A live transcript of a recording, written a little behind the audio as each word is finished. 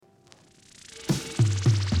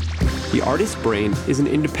The artist's brain is an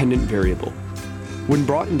independent variable. When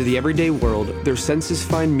brought into the everyday world, their senses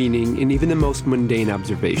find meaning in even the most mundane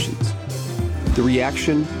observations. The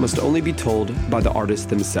reaction must only be told by the artists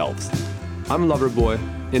themselves. I'm Loverboy,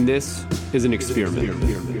 and this is an experiment.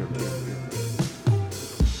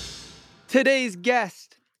 Today's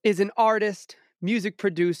guest is an artist, music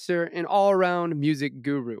producer, and all-around music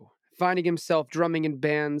guru, finding himself drumming in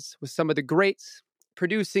bands with some of the greats,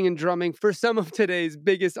 producing and drumming for some of today's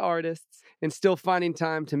biggest artists, and still finding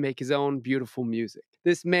time to make his own beautiful music.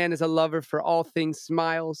 This man is a lover for all things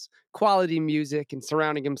smiles, quality music, and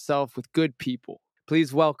surrounding himself with good people.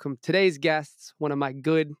 Please welcome today's guests, one of my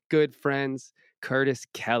good friends, Curtis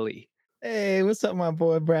Kelley. Hey, what's up, my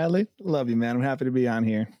boy Bradley? Love you, man. I'm happy to be on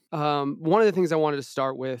here. One of the things I wanted to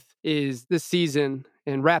start with is this season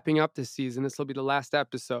and wrapping up this season. This will be the last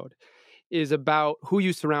episode. Is about who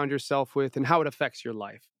you surround yourself with and how it affects your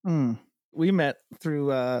life. We met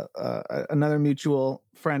through another mutual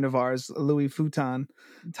friend of ours, Louis Futon.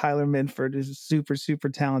 Tyler Minford is a super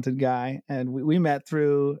talented guy. And we met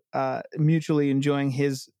through mutually enjoying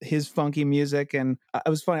his funky music. And it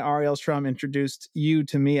was funny, Ariel Strum introduced you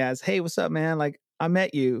to me as, hey, what's up, man? Like, I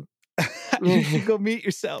met you. You should go meet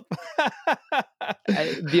yourself.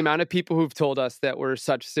 The amount of people who've told us that we're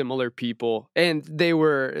such similar people, and they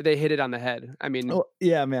hit it on the head. I mean,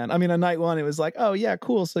 yeah, man. I mean, on night one, it was like, oh yeah,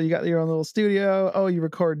 cool. So you got your own little studio. Oh, you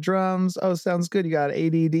record drums. Oh, sounds good. You got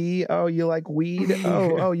ADD. Oh, you like weed.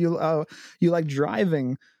 You like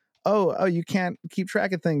driving. Oh, you can't keep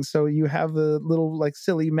track of things. So you have the little like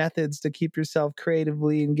silly methods to keep yourself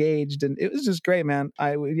creatively engaged. And it was just great, man.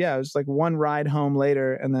 It was like one ride home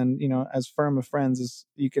later. And then, as firm of friends as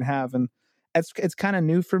you can have. And it's kind of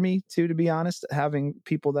new for me too, to be honest, having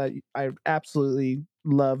people that I absolutely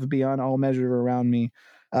love beyond all measure around me.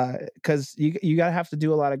 Cause you gotta have to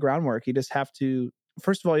do a lot of groundwork. You just have to,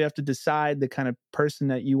 first of all, you have to decide the kind of person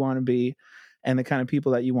that you want to be and the kind of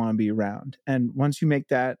people that you want to be around. And once you make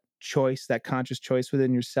that choice, that conscious choice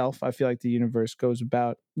within yourself, I feel like the universe goes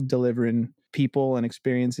about delivering people and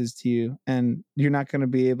experiences to you, and you're not going to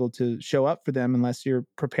be able to show up for them unless you're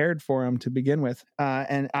prepared for them to begin with.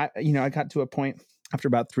 And I got to a point after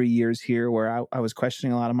about 3 years here where I was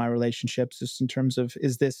questioning a lot of my relationships, just in terms of,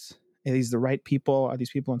 are these the right people? Are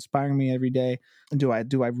these people inspiring me every day? And do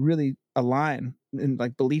I really align in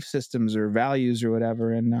like belief systems or values or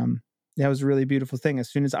whatever? And that was a really beautiful thing.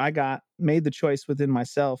 As soon as I made the choice within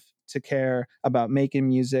myself to care about making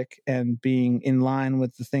music and being in line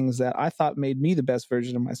with the things that I thought made me the best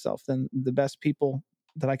version of myself, then the best people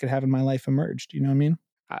that I could have in my life emerged. You know what I mean?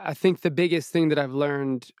 I think the biggest thing that I've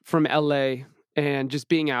learned from LA and just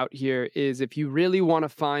being out here is, if you really want to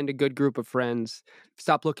find a good group of friends,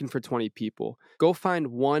 stop looking for 20 people. Go find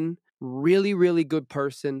one really, really good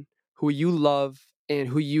person who you love and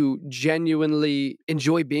who you genuinely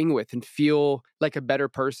enjoy being with and feel like a better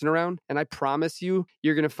person around. And I promise you,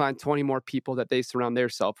 you're going to find 20 more people that they surround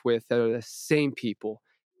themselves with that are the same people.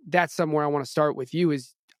 That's somewhere I want to start with you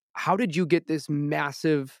is, how did you get this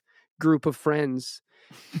massive group of friends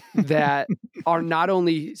that are not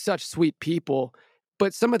only such sweet people,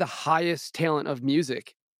 but some of the highest talent of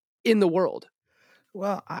music in the world?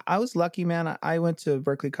 Well, I was lucky, man. I went to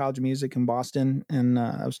Berklee College of Music in Boston, and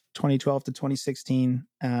I was 2012 to 2016.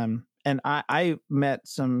 And I met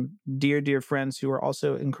some dear friends who were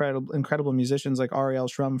also incredible musicians, like Ariel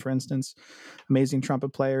Strum, for instance, amazing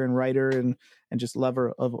trumpet player and writer, and just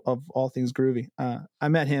lover of all things groovy. I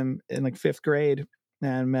met him in like 5th grade,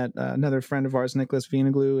 and met another friend of ours, Nicholas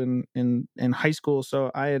Vienaglu, in high school. So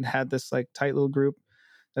I had this like tight little group.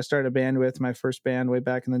 I started a band with, my first band way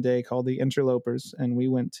back in the day, called the Interlopers, and we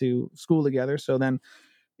went to school together. So then,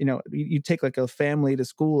 you take like a family to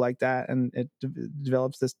school like that, and it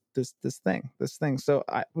develops this thing. So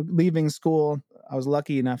leaving school, I was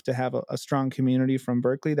lucky enough to have a strong community from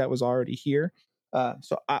Berklee that was already here.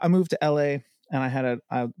 So I moved to LA, and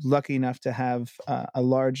I was lucky enough to have a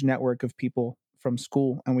large network of people from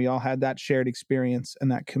school, and we all had that shared experience and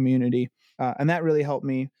that community, and that really helped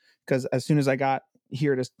me, because as soon as I got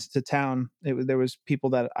here to town, there was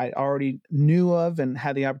people that I already knew of and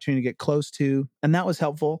had the opportunity to get close to, and that was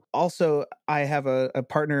helpful. Also, I have a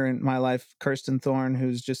partner in my life, Kirsten Thorne,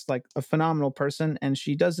 who's just like a phenomenal person, and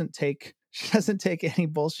she doesn't take any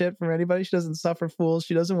bullshit from anybody. She doesn't suffer fools.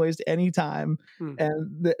 She doesn't waste any time.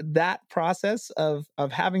 And that process of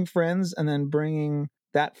having friends and then bringing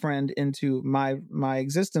that friend into my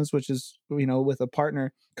existence, which is, with a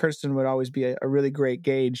partner, Kirsten would always be a really great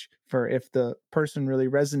gauge for if the person really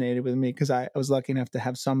resonated with me, because I was lucky enough to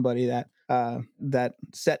have somebody that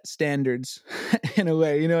set standards in a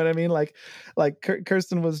way, you know what I mean? Like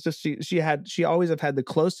Kirsten was just, she always have had the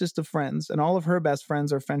closest of friends, and all of her best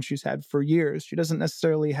friends are friends she's had for years. She doesn't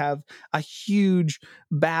necessarily have a huge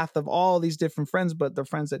bath of all these different friends, but the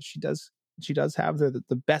friends that she does have, they're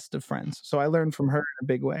the best of friends. So I learned from her in a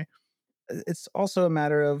big way. It's also a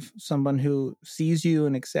matter of someone who sees you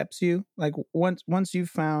and accepts you. Like once you've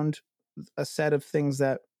found a set of things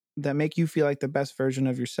that make you feel like the best version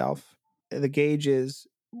of yourself, the gauge is,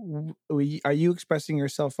 are you expressing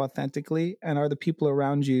yourself authentically, and are the people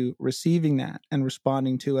around you receiving that and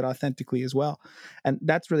responding to it authentically as well? And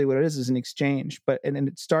that's really what it is an exchange. But and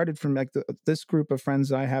it started from like this group of friends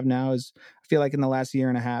that I have now is, I feel like in the last year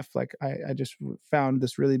and a half, like I just found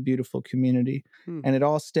this really beautiful community. And it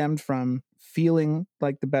all stemmed from feeling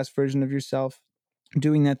like the best version of yourself,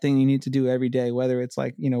 doing that thing you need to do every day, whether it's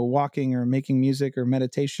like, walking or making music or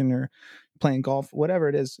meditation or playing golf, whatever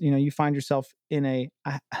it is. You find yourself in a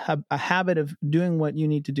habit of doing what you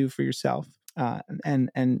need to do for yourself.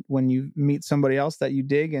 And when you meet somebody else that you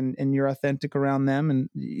dig, and you're authentic around them, and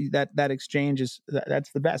that exchange is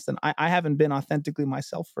that's the best. And I haven't been authentically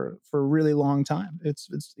myself for a really long time. It's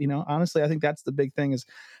honestly, I think that's the big thing is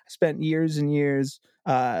I spent years and years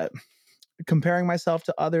comparing myself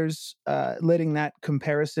to others, letting that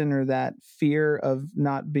comparison or that fear of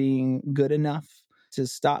not being good enough to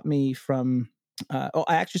stop me from, I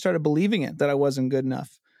actually started believing it, that I wasn't good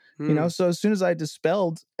enough. So as soon as I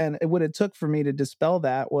dispelled, and what it took for me to dispel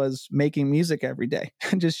that was making music every day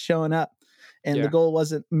and just showing up. And the goal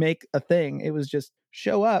wasn't make a thing. It was just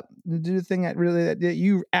show up, do the thing that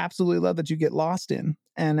you absolutely love, that you get lost in.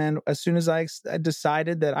 And then as soon as I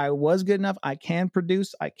decided that I was good enough, I can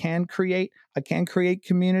produce, I can create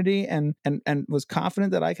community, and was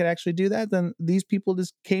confident that I could actually do that, then these people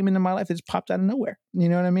just came into my life. It just popped out of nowhere. You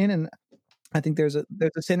know what I mean? And I think there's a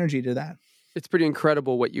synergy to that. It's pretty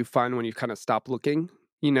incredible what you find when you kind of stop looking.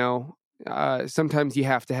 Sometimes you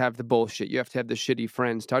have to have the bullshit. You have to have the shitty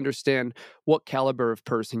friends to understand what caliber of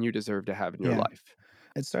person you deserve to have in your life.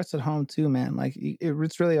 It starts at home too, man. Like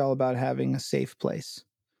it's really all about having a safe place.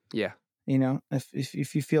 Yeah.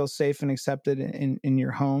 If you feel safe and accepted in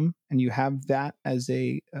your home, and you have that as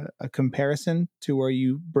a comparison to where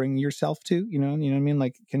you bring yourself to, you know what I mean?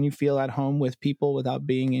 Like, can you feel at home with people without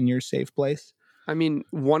being in your safe place? I mean,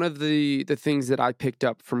 one of the things that I picked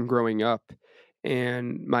up from growing up,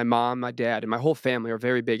 and my mom, my dad, and my whole family are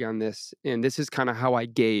very big on this, and this is kind of how I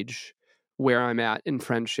gauge where I'm at in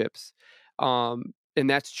friendships, and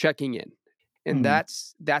that's checking in. And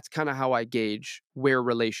that's kind of how I gauge where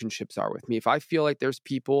relationships are with me. If I feel like there's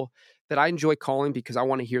people that I enjoy calling because I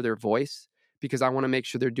want to hear their voice, because I want to make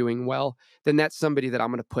sure they're doing well, then that's somebody that I'm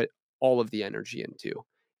going to put all of the energy into.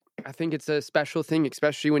 I think it's a special thing,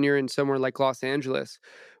 especially when you're in somewhere like Los Angeles,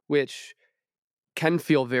 which can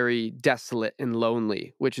feel very desolate and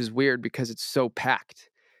lonely, which is weird because it's so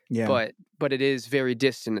packed. Yeah. But it is very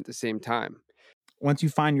distant at the same time. Once you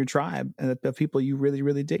find your tribe and the people you really,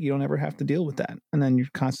 really dig, you don't ever have to deal with that. And then you're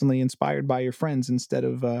constantly inspired by your friends instead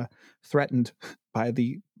of threatened by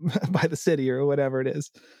the city or whatever it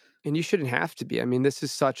is. And you shouldn't have to be. I mean,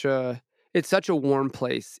 it's such a warm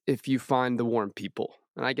place if you find the warm people.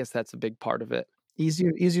 And I guess that's a big part of it.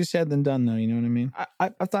 Easier said than done, though. You know what I mean?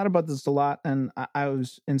 I've thought about this a lot, and I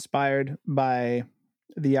was inspired by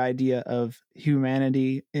the idea of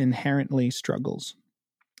humanity inherently struggles.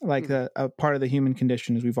 Like a part of the human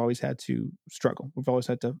condition is we've always had to struggle. We've always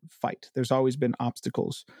had to fight. There's always been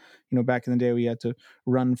obstacles. Back in the day, we had to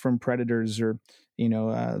run from predators, or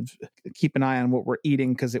keep an eye on what we're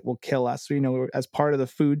eating because it will kill us. So, as part of the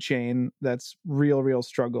food chain, that's real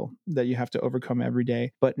struggle that you have to overcome every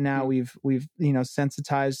day. But now we've not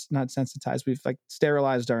sensitized. We've like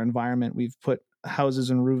sterilized our environment. We've put houses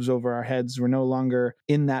and roofs over our heads. We're no longer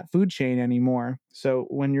in that food chain anymore. So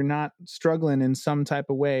when you're not struggling in some type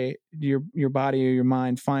of way, your body or your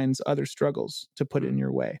mind finds other struggles to put in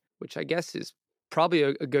your way. Which I guess is probably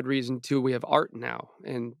a good reason too. We have art now,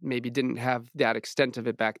 and maybe didn't have that extent of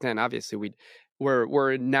it back then. Obviously,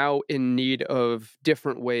 we're now in need of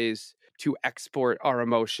different ways to export our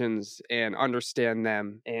emotions and understand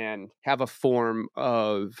them, and have a form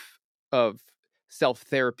of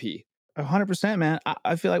self-therapy. 100%, man.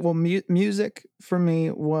 I feel like, music for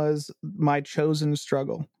me was my chosen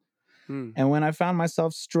struggle. Mm. And when I found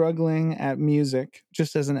myself struggling at music,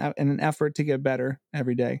 just as in an effort to get better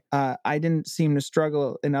every day, I didn't seem to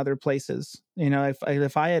struggle in other places.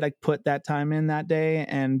 If I had like put that time in that day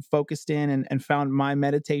and focused in and found my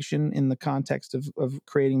meditation in the context of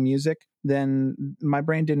creating music, then my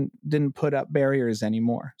brain didn't put up barriers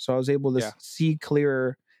anymore. So I was able to see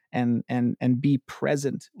clearer and be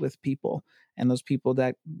present with people. And those people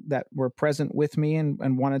that were present with me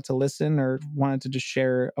and wanted to listen or wanted to just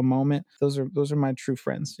share a moment, those are my true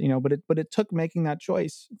friends. But it took making that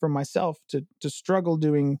choice for myself to struggle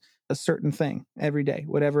doing a certain thing every day,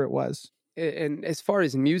 whatever it was. And as far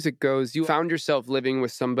as music goes, you found yourself living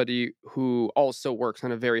with somebody who also works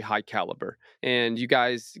on a very high caliber, and you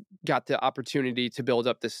guys got the opportunity to build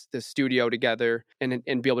up this studio together and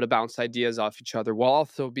be able to bounce ideas off each other while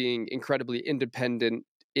also being incredibly independent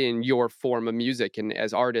in your form of music and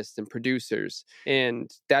as artists and producers. And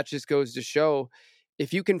that just goes to show,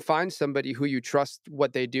 if you can find somebody who you trust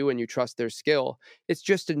what they do and you trust their skill, it's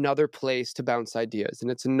just another place to bounce ideas, and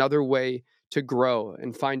it's another way to grow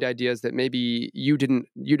and find ideas that maybe you didn't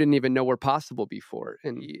even know were possible before.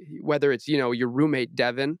 And whether it's, your roommate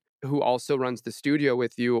Devin, who also runs the studio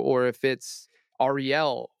with you, or if it's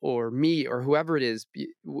Ariel or me or whoever it is,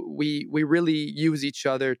 we really use each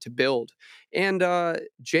other to build. And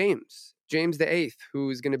James the Eighth,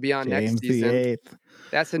 who's going to be on next season. James the Eighth.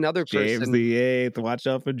 That's another person. James the Eighth. Watch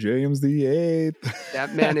out for James the Eighth.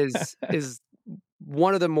 That man is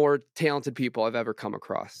one of the more talented people I've ever come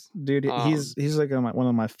across. Dude, he's like one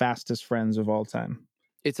of my fastest friends of all time.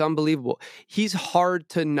 It's unbelievable. He's hard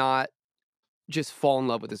to not just fall in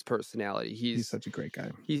love with his personality. He's such a great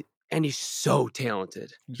guy. He's so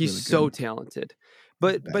talented. He's really so talented.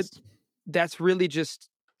 But that's really just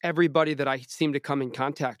everybody that I seem to come in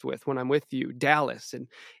contact with when I'm with you, Dallas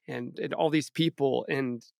and all these people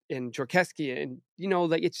and Jorkeski, and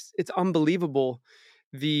like it's unbelievable,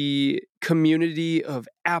 the community of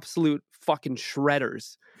absolute fucking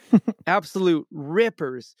shredders, absolute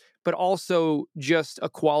rippers, but also just a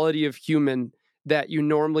quality of human that you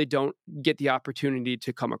normally don't get the opportunity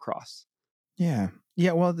to come across. Yeah.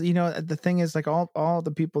 Yeah, well, the thing is, like, all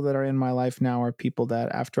the people that are in my life now are people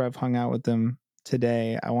that after I've hung out with them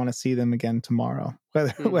today, I want to see them again tomorrow,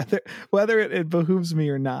 whether it behooves me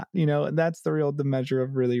or not. That's the measure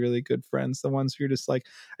of really, really good friends. The ones who are just like,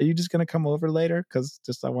 are you just going to come over later? Because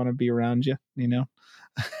just I want to be around you.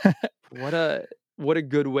 What a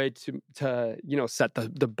good way to set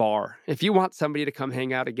the bar. If you want somebody to come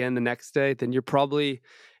hang out again the next day, then you're probably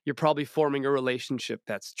forming a relationship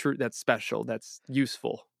that's true, that's special, that's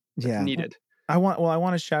useful, that's needed. I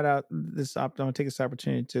want to shout out this. I want to take this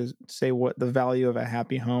opportunity to say what the value of a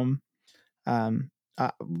happy home.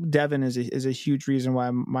 Devin is a huge reason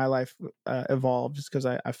why my life evolved, just because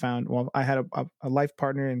I found, I had a life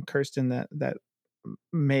partner in Kirsten that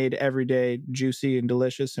made every day juicy and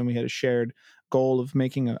delicious, and we had a shared goal of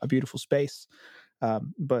making a beautiful space.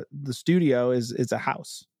 But the studio is a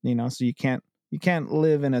house, so you can't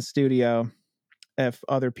live in a studio if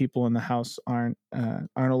other people in the house aren't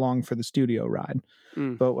along for the studio ride.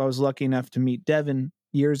 But I was lucky enough to meet Devin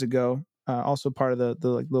years ago, also part of the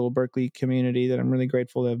like little Berkeley community that I'm really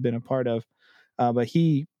grateful to have been a part of. But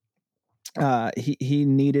he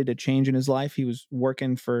needed a change in his life. He was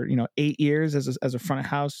working for 8 years as a front of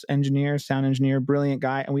house engineer, sound engineer, brilliant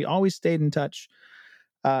guy, and we always stayed in touch.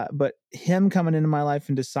 But him coming into my life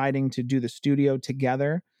and deciding to do the studio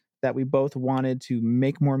together, that we both wanted to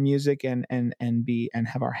make more music and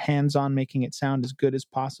have our hands on making it sound as good as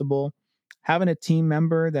possible. Having a team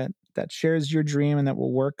member that shares your dream and that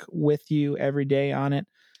will work with you every day on it,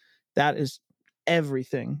 that is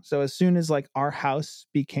everything. So as soon as like our house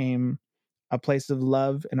became a place of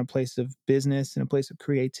love and a place of business and a place of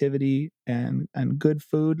creativity and good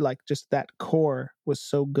food, like just that core was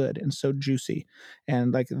so good and so juicy.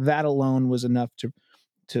 And like that alone was enough to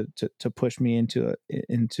push me into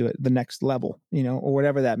the next level, or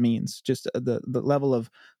whatever that means. Just the level of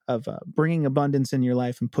bringing abundance in your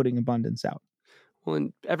life and putting abundance out. Well,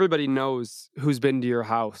 and everybody knows who's been to your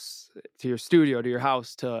house, to your studio, to your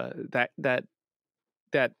house, to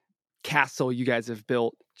that castle you guys have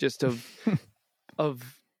built, just of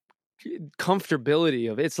comfortability.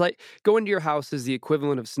 Of it's like going to your house is the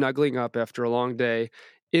equivalent of snuggling up after a long day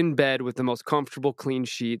in bed with the most comfortable, clean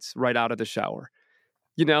sheets right out of the shower.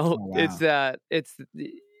 Oh, wow. It's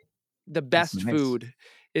the best nice. food.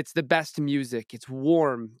 It's the best music. It's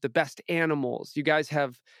warm, the best animals. You guys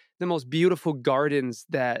have the most beautiful gardens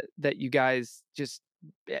that you guys just,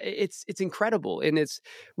 it's incredible. And it's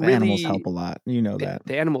really, the animals help a lot. That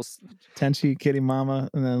the animals, Tenchi, Kitty Mama,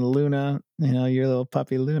 and then Luna, your little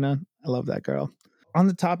puppy Luna. I love that girl. on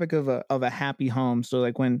the topic of a happy home, so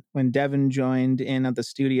like when Devin joined in at the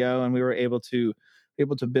studio and we were able to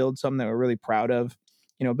build something that we're really proud of,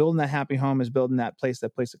 building that happy home is building that place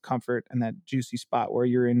of comfort and that juicy spot where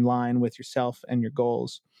you're in line with yourself and your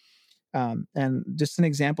goals. And just an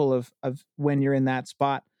example of when you're in that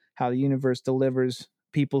spot, how the universe delivers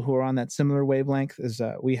people who are on that similar wavelength is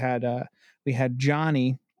we had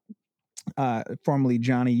Johnny, formerly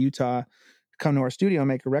Johnny Utah, come to our studio and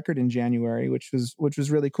make a record in January, which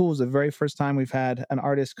was really cool. It was the very first time we've had an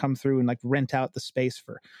artist come through and like rent out the space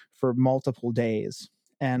for multiple days.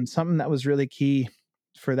 And something that was really key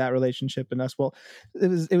for that relationship and us, well,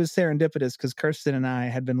 it was serendipitous because Kirsten and I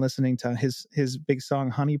had been listening to his big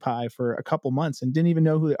song Honey Pie for a couple months and didn't even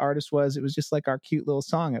know who the artist was. It was just like our cute little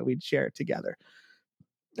song that we'd share together.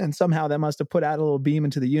 And somehow that must have put out a little beam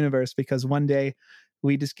into the universe, because one day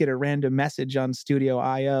we just get a random message on Studio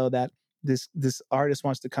IO that this artist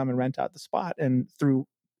wants to come and rent out the spot. And through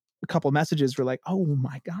a couple messages, we're like, oh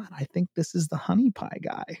my God, I think this is the Honey Pie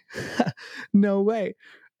guy. No way.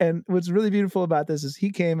 And what's really beautiful about this is he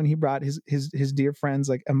came and he brought his dear friends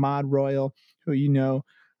like Ahmad Royal, who he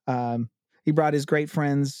brought his great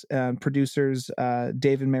friends, producers,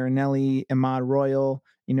 David Marinelli, Ahmad Royal.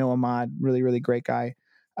 Ahmad, really, really great guy.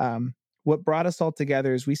 What brought us all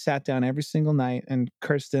together is we sat down every single night, and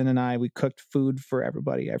Kirsten and I, we cooked food for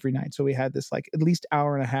everybody every night. So we had this like at least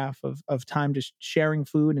hour and a half of time just sharing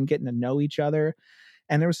food and getting to know each other.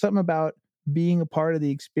 And there was something about being a part of the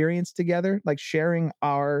experience together, like sharing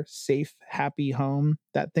our safe, happy home,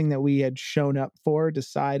 that thing that we had shown up for,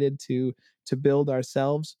 decided to build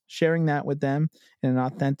ourselves, sharing that with them in an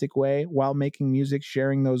authentic way while making music,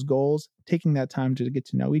 sharing those goals, taking that time to get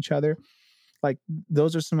to know each other. Like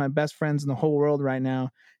those are some of my best friends in the whole world right now.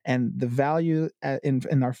 And the value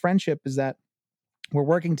in our friendship is that we're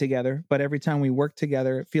working together, but every time we work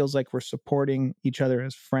together, it feels like we're supporting each other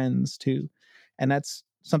as friends too. And that's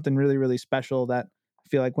something really, really special that I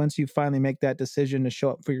feel like once you finally make that decision to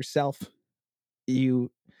show up for yourself,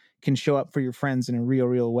 you can show up for your friends in a real,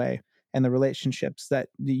 real way. And the relationships that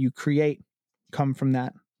you create come from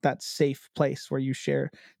that safe place where you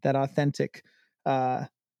share that authentic, that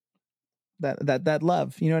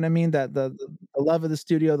love, you know what I mean? That the love of the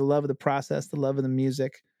studio, the love of the process, the love of the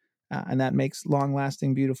music, and that makes long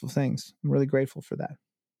lasting, beautiful things. I'm really grateful for that.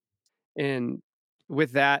 And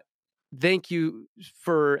with that, thank you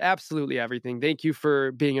for absolutely everything. Thank you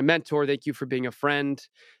for being a mentor. Thank you for being a friend.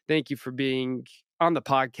 Thank you for being on the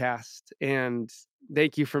podcast. And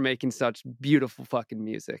thank you for making such beautiful fucking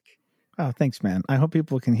music. Oh, thanks, man. I hope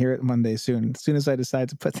people can hear it one day soon. As soon as I decide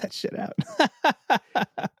to put that shit out.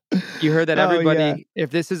 You heard that, everybody. Oh, yeah.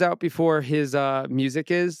 If this is out before his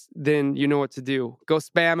music is, then you know what to do. Go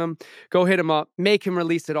spam him. Go hit him up. Make him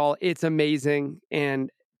release it all. It's amazing.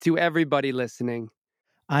 And to everybody listening,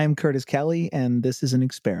 I am Curtis Kelley, and this is an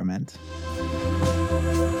experiment.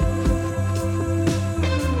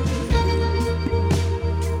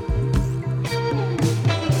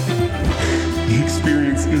 The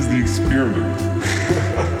experience is the experiment.